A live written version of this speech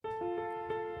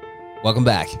Welcome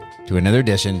back to another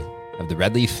edition of the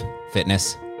Red Leaf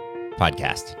Fitness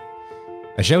Podcast,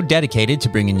 a show dedicated to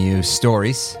bringing you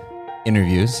stories,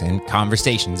 interviews, and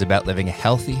conversations about living a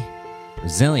healthy,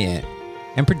 resilient,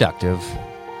 and productive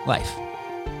life.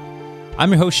 I'm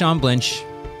your host, Sean Blinch,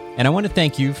 and I want to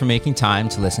thank you for making time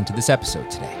to listen to this episode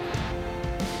today.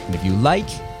 And if you like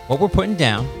what we're putting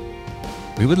down,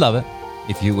 we would love it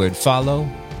if you would follow,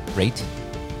 rate,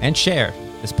 and share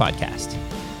this podcast.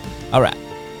 All right.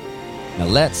 Now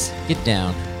let's get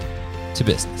down to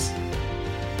business.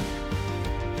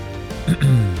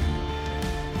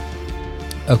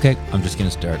 Okay, I'm just gonna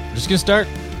start.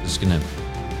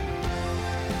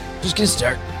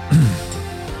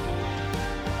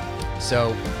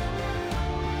 So,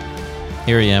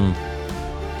 here I am,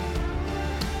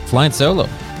 flying solo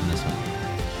in this one.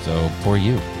 So, for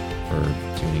you, for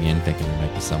tuning in, thinking there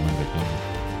might be someone, but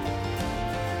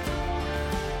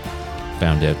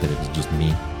found out that it was just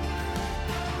me.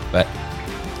 But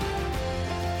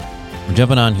I'm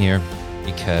jumping on here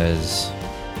because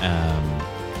I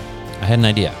had an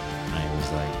idea. I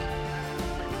was like,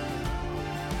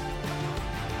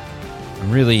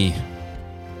 I'm really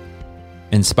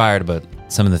inspired about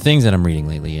some of the things that I'm reading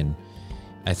lately, and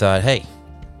I thought, hey,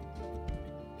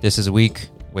 this is a week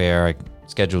where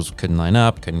schedules couldn't line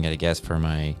up, couldn't get a guest for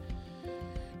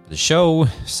the show,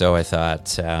 so I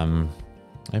thought, I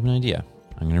have an idea.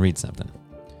 I'm going to read something.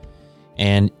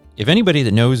 And if anybody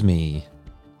that knows me,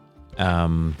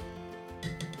 you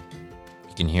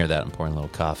can hear that I'm pouring a little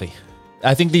coffee.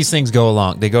 I think these things go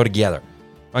along. They go together.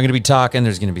 If I'm going to be talking,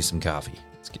 there's going to be some coffee.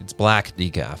 It's black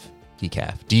decaf.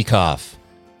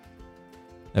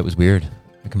 That was weird.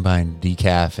 I combined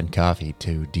decaf and coffee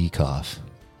to decoff.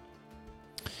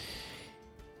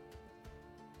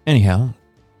 Anyhow,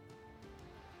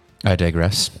 I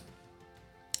digress.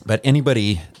 But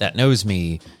anybody that knows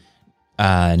me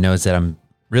knows that I'm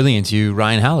really into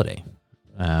Ryan Holiday,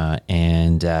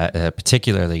 and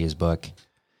particularly his book,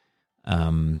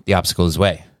 The Obstacle Is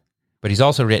Way. But he's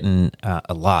also written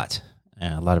a lot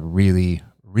of really,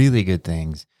 really good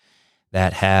things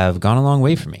that have gone a long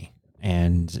way for me.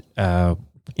 And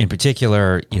in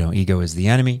particular, ego is the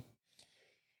enemy,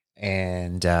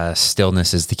 and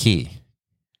stillness is the key.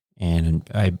 And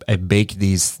I baked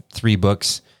these 3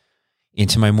 books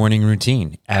into my morning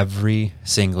routine. Every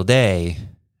single day,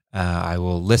 I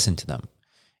will listen to them,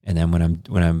 and then when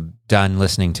I'm done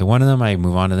listening to one of them, I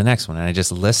move on to the next one, and I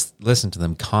just listen to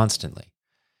them constantly.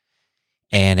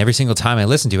 And every single time I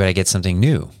listen to it, I get something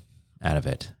new out of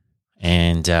it.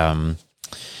 And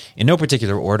in no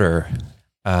particular order,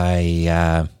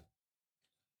 I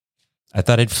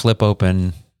thought I'd flip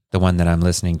open the one that I'm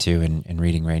listening to and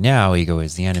reading right now, Ego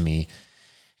is the Enemy,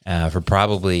 for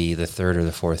probably the 3rd or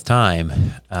the 4th time,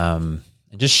 and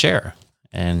just share.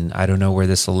 And I don't know where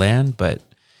this will land, but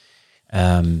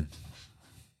I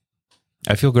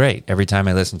feel great every time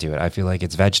I listen to it. I feel like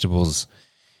it's vegetables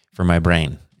for my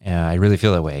brain. I really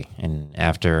feel that way. And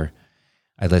after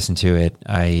I listen to it,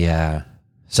 I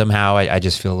somehow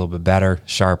just feel a little bit better,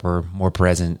 sharper, more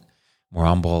present, more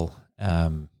humble. I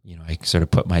sort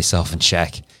of put myself in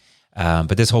check.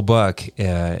 But this whole book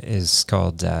is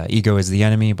called Ego is the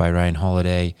Enemy by Ryan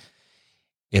Holiday.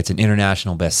 It's an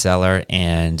international bestseller,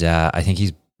 and I think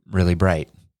he's really bright.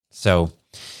 So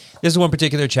this is one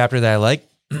particular chapter that I like,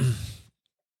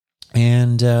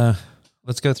 and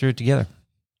let's go through it together.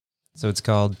 So it's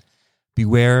called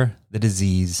Beware the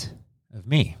Disease of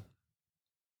Me.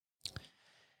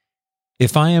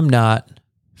 If I am not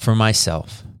for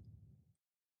myself,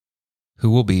 who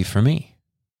will be for me?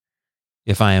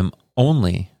 If I am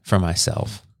only for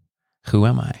myself, who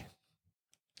am I?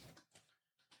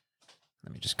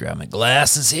 Let me just grab my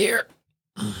glasses here.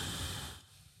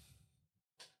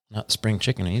 Not the spring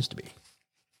chicken I used to be.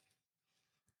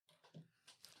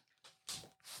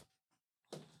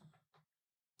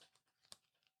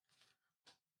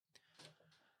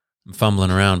 I'm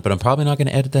fumbling around, but I'm probably not going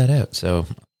to edit that out. So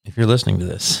if you're listening to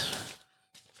this,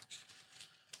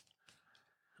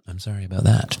 I'm sorry about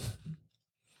that.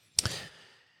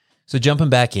 So jumping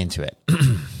back into it,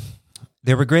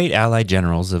 there were great Allied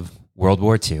generals of World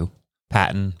War II,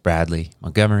 Patton, Bradley,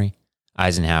 Montgomery,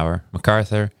 Eisenhower,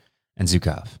 MacArthur, and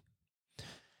Zhukov.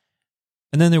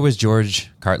 And then there was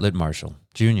George Cartlet Marshall,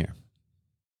 Jr.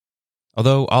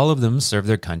 Although all of them served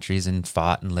their countries and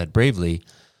fought and led bravely,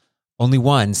 only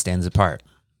one stands apart.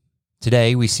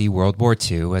 Today, we see World War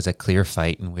II as a clear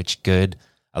fight in which good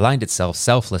aligned itself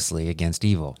selflessly against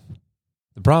evil.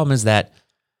 The problem is that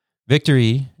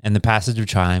victory and the passage of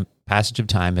time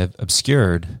have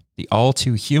obscured the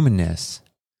all-too humanness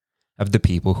of the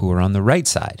people who are on the right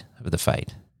side of the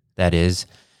fight. That is,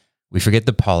 We forget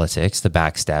the politics, the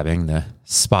backstabbing, the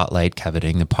spotlight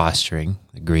coveting, the posturing,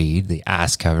 the greed, the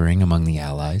ass covering among the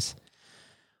allies.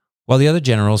 While the other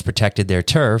generals protected their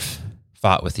turf,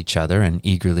 fought with each other, and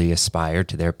eagerly aspired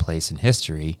to their place in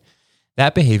history,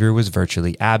 that behavior was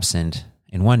virtually absent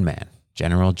in one man,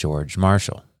 General George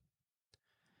Marshall.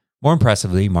 More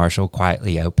impressively, Marshall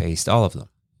quietly outpaced all of them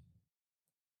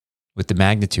with the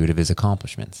magnitude of his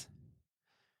accomplishments.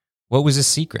 What was his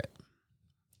secret?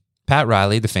 Pat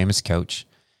Riley, the famous coach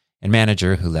and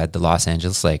manager who led the Los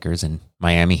Angeles Lakers and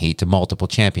Miami Heat to multiple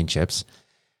championships,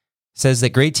 says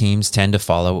that great teams tend to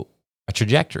follow a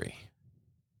trajectory.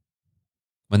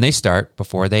 When they start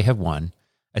before they have won,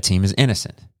 a team is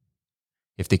innocent.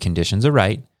 If the conditions are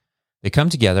right, they come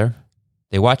together,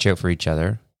 they watch out for each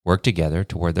other, work together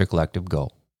toward their collective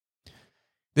goal.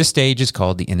 This stage is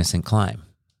called the innocent climb.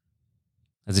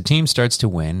 As a team starts to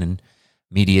win and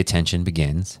media attention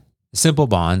begins, the simple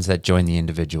bonds that join the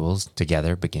individuals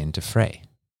together begin to fray.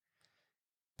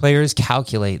 Players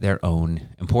calculate their own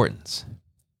importance.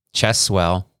 Chests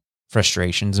swell,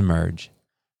 frustrations emerge,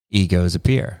 egos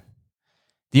appear.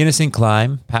 The innocent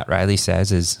climb, Pat Riley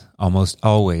says, is almost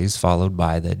always followed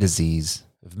by the disease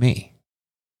of me.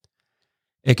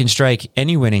 It can strike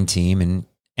any winning team in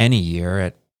any year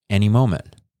at any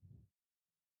moment,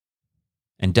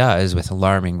 and does with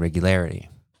alarming regularity.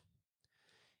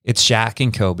 It's Shaq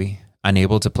and Kobe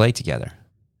unable to play together.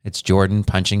 It's Jordan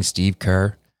punching Steve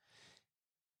Kerr,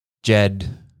 Judd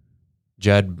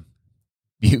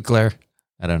Buechler,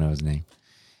 I don't know his name,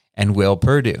 and Will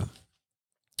Perdue,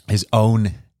 his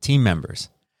own team members.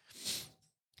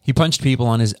 He punched people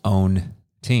on his own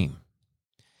team.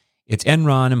 It's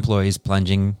Enron employees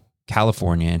plunging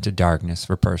California into darkness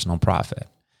for personal profit.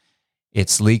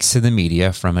 It's leaks to the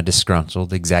media from a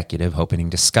disgruntled executive hoping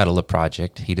to scuttle a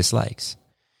project he dislikes.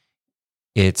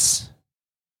 It's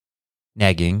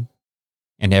negging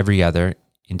and every other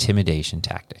intimidation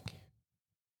tactic.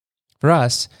 For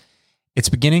us, it's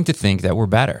beginning to think that we're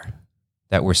better,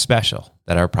 that we're special,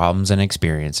 that our problems and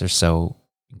experience are so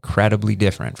incredibly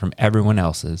different from everyone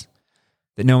else's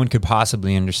that no one could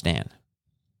possibly understand.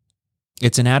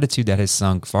 It's an attitude that has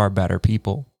sunk far better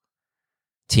people,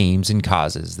 teams, and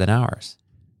causes than ours.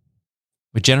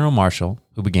 With General Marshall,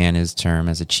 who began his term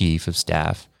as a chief of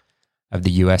staff of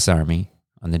the U.S. Army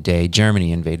on the day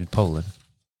Germany invaded Poland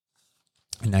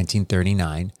in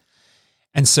 1939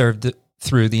 and served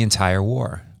through the entire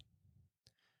war.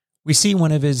 We see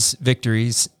one of his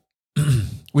victories.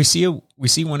 we see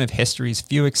one of history's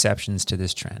few exceptions to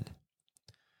this trend.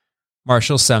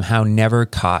 Marshall somehow never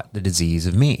caught the disease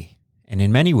of me, and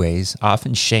in many ways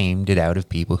often shamed it out of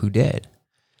people who did.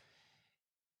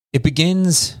 It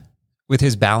begins with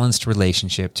his balanced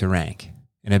relationship to rank,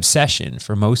 an obsession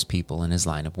for most people in his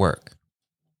line of work.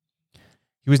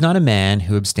 He was not a man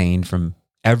who abstained from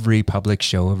every public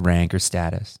show of rank or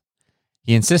status.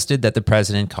 He insisted that the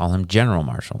president call him General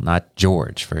Marshall, not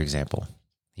George, for example.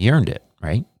 He earned it,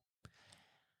 right?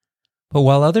 But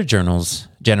while other generals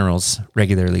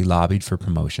regularly lobbied for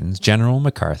promotions, General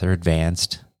MacArthur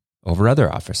advanced over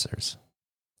other officers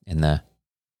in the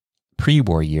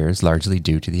pre-war years, largely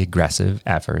due to the aggressive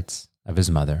efforts of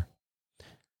his mother.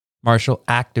 Marshall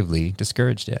actively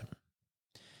discouraged it.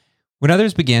 When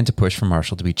others began to push for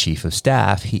Marshall to be chief of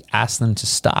staff, he asked them to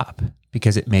stop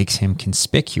because it makes him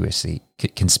conspicuous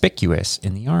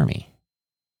in the army.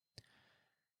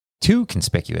 Too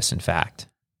conspicuous, in fact.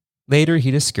 Later,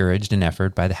 he discouraged an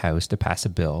effort by the House to pass a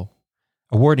bill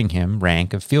awarding him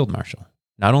rank of Field Marshal,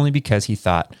 not only because he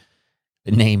thought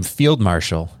the name Field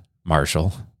Marshal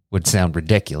would sound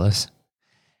ridiculous,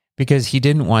 because he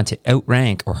didn't want to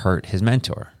outrank or hurt his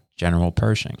mentor, General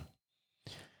Pershing,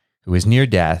 who was near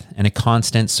death and a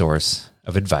constant source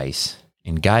of advice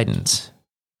and guidance.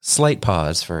 Slight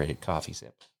pause for a coffee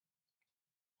sip.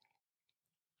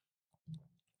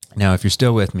 Now, if you're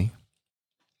still with me,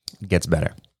 it gets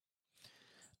better.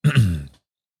 Can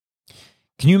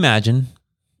you imagine,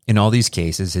 in all these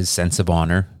cases, his sense of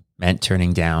honor meant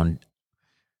turning down...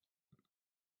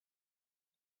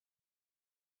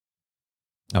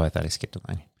 Oh, I thought I skipped a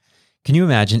line. Can you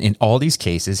imagine, in all these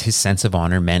cases, his sense of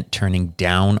honor meant turning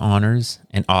down honors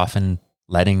and often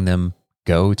letting them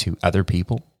go to other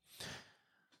people?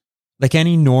 Like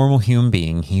any normal human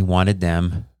being, he wanted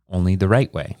them only the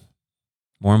right way.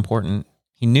 More important,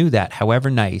 he knew that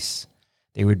however nice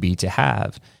they would be to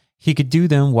have, he could do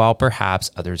them while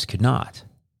perhaps others could not.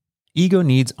 Ego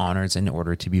needs honors in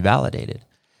order to be validated.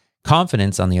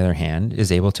 Confidence, on the other hand,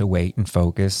 is able to wait and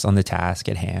focus on the task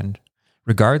at hand,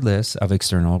 regardless of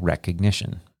external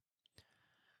recognition.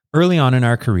 Early on in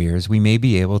our careers, we may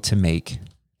be able to make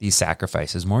these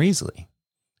sacrifices more easily.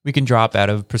 We can drop out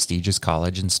of a prestigious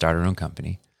college and start our own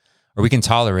company. Or we can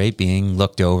tolerate being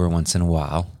looked over once in a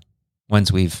while.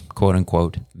 Once we've, quote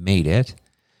unquote, made it,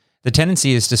 the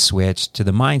tendency is to switch to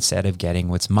the mindset of getting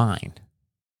what's mine.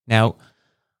 Now,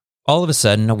 all of a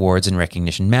sudden, awards and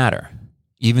recognition matter,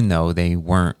 even though they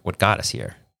weren't what got us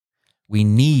here. We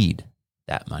need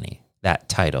that money, that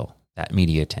title, that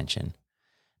media attention.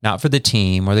 Not for the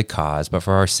team or the cause, but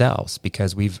for ourselves,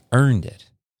 because we've earned it.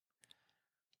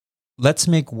 Let's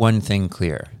make one thing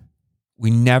clear.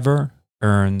 We never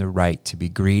earn the right to be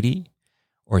greedy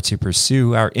or to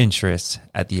pursue our interests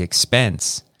at the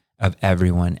expense of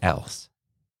everyone else.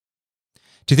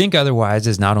 To think otherwise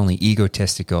is not only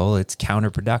egotistical, it's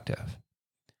counterproductive.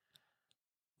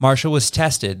 Marshall was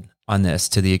tested on this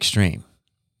to the extreme.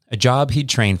 A job he'd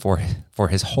trained for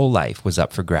his whole life was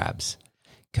up for grabs.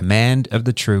 Command of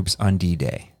the troops on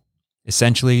D-Day.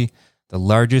 Essentially, the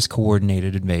largest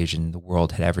coordinated invasion the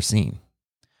world had ever seen.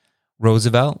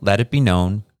 Roosevelt let it be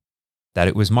known that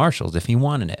it was Marshall's if he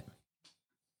wanted it.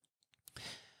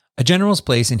 A general's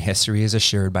place in history is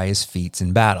assured by his feats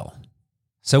in battle.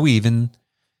 So even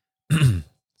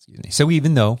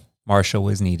though Marshall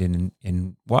was needed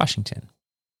in Washington,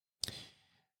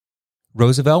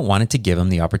 Roosevelt wanted to give him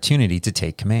the opportunity to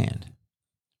take command.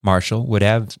 Marshall would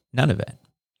have none of it.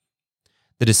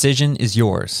 The decision is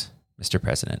yours, Mr.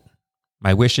 President.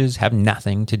 My wishes have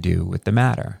nothing to do with the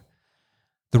matter.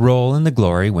 The role and the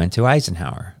glory went to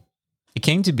Eisenhower. It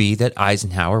came to be that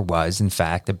Eisenhower was, in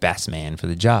fact, the best man for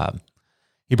the job.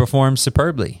 He performed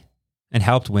superbly and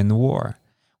helped win the war.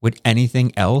 Would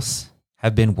anything else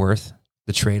have been worth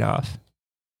the trade-off?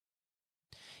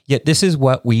 Yet this is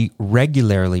what we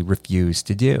regularly refuse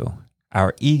to do.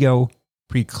 Our ego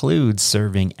precludes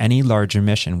serving any larger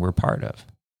mission we're part of.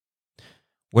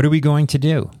 What are we going to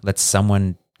do? Let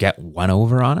someone get one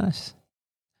over on us?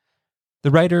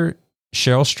 The writer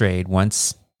Cheryl Strayed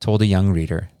once told a young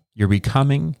reader, "You're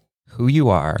becoming who you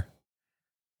are."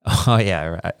 Oh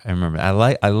yeah, I remember.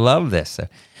 I love this.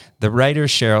 The writer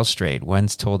Cheryl Strayed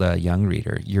once told a young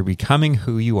reader, "You're becoming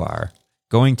who you are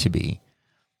going to be,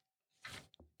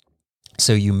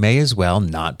 so you may as well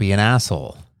not be an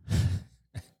asshole."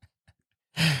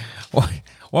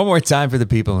 One more time for the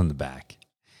people in the back.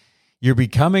 You're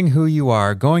becoming who you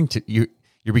are going to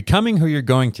you're becoming who you're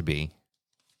going to be,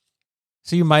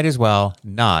 so you might as well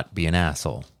not be an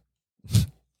asshole.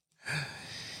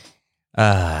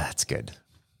 That's good.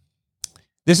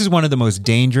 This is one of the most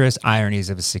dangerous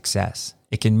ironies of success.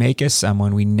 It can make us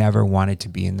someone we never wanted to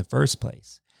be in the first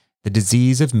place. The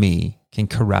disease of me can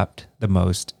corrupt the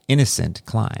most innocent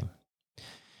clime.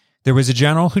 There was a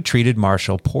general who treated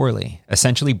Marshall poorly,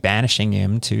 essentially banishing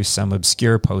him to some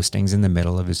obscure postings in the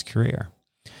middle of his career.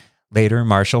 Later,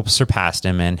 Marshall surpassed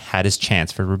him and had his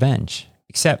chance for revenge,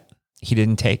 except he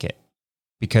didn't take it.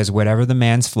 Because whatever the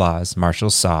man's flaws, Marshall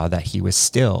saw that he was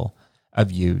still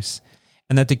of use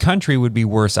and that the country would be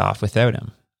worse off without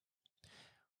him.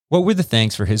 What were the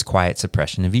thanks for his quiet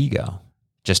suppression of ego?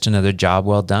 Just another job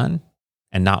well done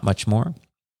and not much more?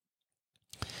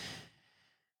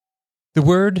 The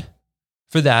word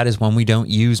for that is one we don't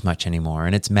use much anymore,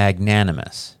 and it's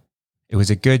magnanimous. It was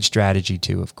a good strategy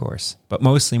too, of course, but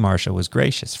mostly Marshall was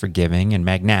gracious, forgiving, and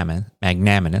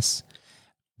magnanimous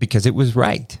because it was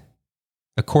right.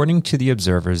 According to the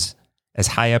observers, as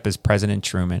high up as President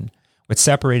Truman, what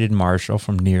separated Marshall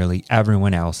from nearly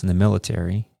everyone else in the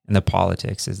military and the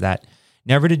politics is that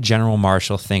never did General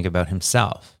Marshall think about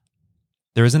himself.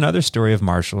 There is another story of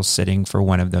Marshall sitting for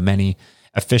one of the many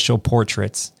official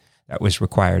portraits that was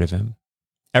required of him.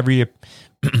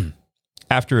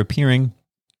 After appearing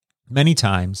many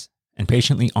times and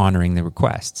patiently honoring the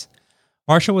requests,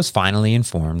 Marshall was finally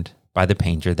informed by the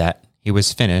painter that he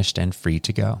was finished and free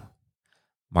to go.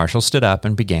 Marshall stood up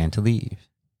and began to leave.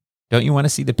 "Don't you want to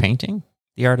see the painting?"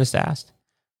 the artist asked.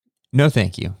 "No,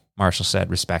 thank you," Marshall said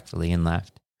respectfully and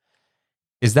left.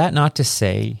 Is that not to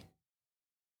say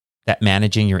that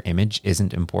managing your image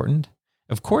isn't important?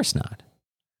 Of course not.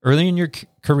 Early in your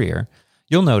career,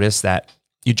 you'll notice that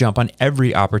you jump on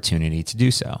every opportunity to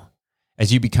do so.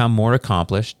 As you become more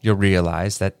accomplished, you'll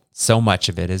realize that so much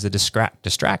of it is a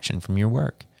distraction from your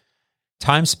work.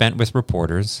 Time spent with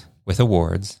reporters, with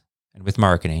awards, and with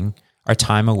marketing are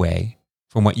time away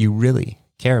from what you really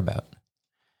care about.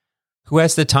 Who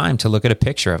has the time to look at a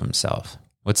picture of himself?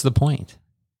 What's the point?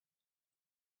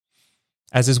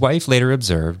 As his wife later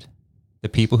observed, the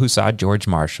people who saw George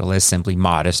Marshall as simply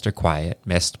modest or quiet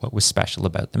missed what was special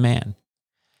about the man.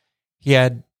 He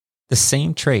had the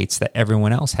same traits that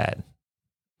everyone else had.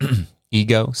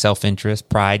 Ego, self-interest,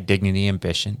 pride, dignity,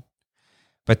 ambition.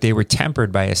 But they were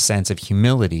tempered by a sense of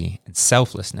humility and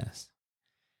selflessness.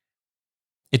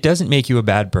 It doesn't make you a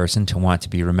bad person to want to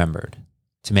be remembered,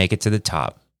 to make it to the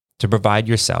top, to provide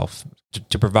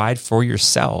to provide for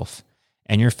yourself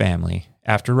and your family.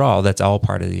 After all, that's all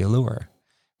part of the allure.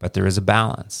 But there is a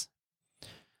balance.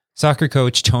 Soccer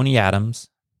coach Tony Adams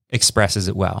expresses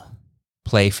it well.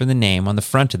 Play for the name on the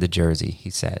front of the jersey, he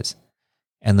says,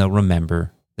 and they'll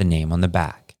remember the name on the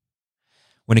back.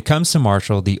 When it comes to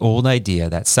Marshall, the old idea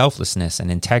that selflessness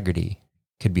and integrity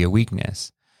could be a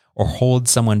weakness or hold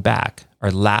someone back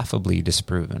are laughably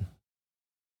disproven.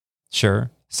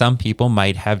 Sure, some people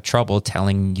might have trouble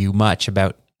telling you much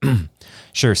about him,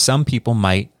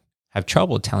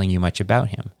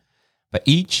 but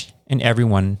each and every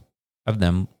one of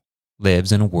them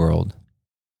lives in a world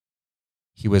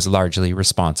he was largely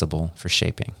responsible for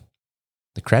shaping.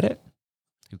 The credit?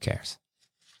 Who cares?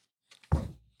 And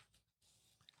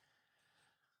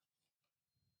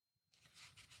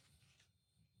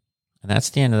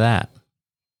that's the end of that.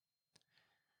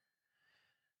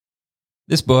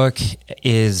 This book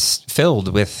is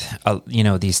filled with,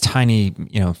 these tiny,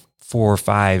 4 or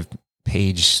 5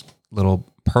 page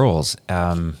little pearls.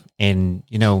 And,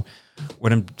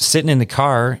 when I'm sitting in the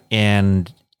car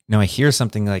and, I hear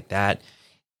something like that,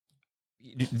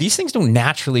 these things don't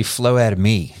naturally flow out of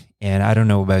me. And I don't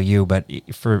know about you, but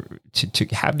to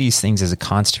have these things as a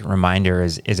constant reminder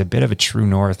is a bit of a true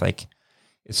north. Like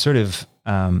it sort of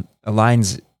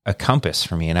aligns a compass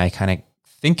for me. And I kind of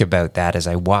think about that as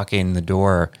I walk in the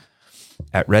door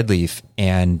at Redleaf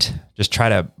and just try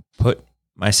to put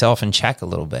myself in check a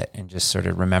little bit and just sort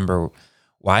of remember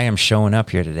why I'm showing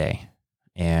up here today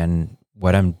and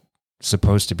what I'm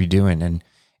supposed to be doing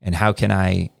and how can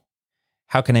I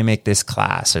make this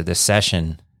class or this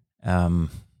session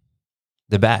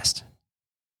the best.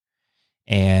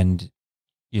 And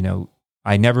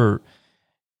I never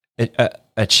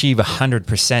achieve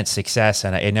 100% success,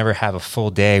 and I never have a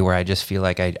full day where I just feel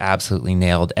like I absolutely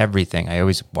nailed everything. I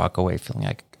always walk away feeling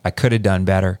like I could have done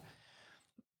better.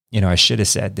 I should have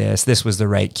said this. This was the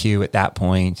right cue at that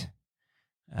point.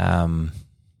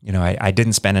 I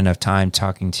didn't spend enough time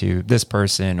talking to this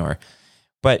person,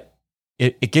 but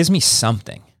it gives me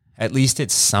something. At least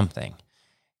it's something.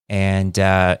 And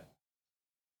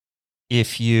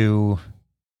if you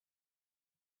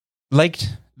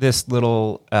liked this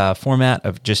little format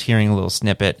of just hearing a little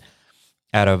snippet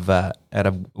out of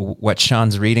what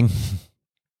Sean's reading,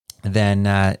 then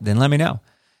let me know.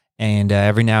 And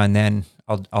every now and then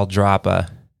I'll drop a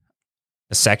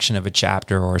section of a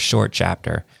chapter or a short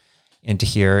chapter into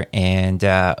here, and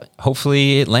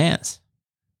hopefully it lands.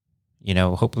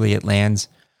 Hopefully it lands,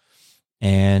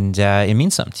 and it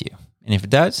means something to you. And if it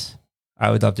does,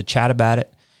 I would love to chat about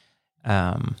it.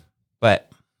 But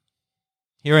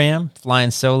here I am,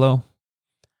 flying solo,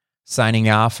 signing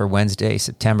off for Wednesday,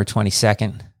 September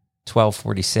 22nd,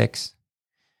 12:46.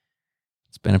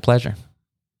 It's been a pleasure.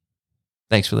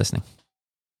 Thanks for listening.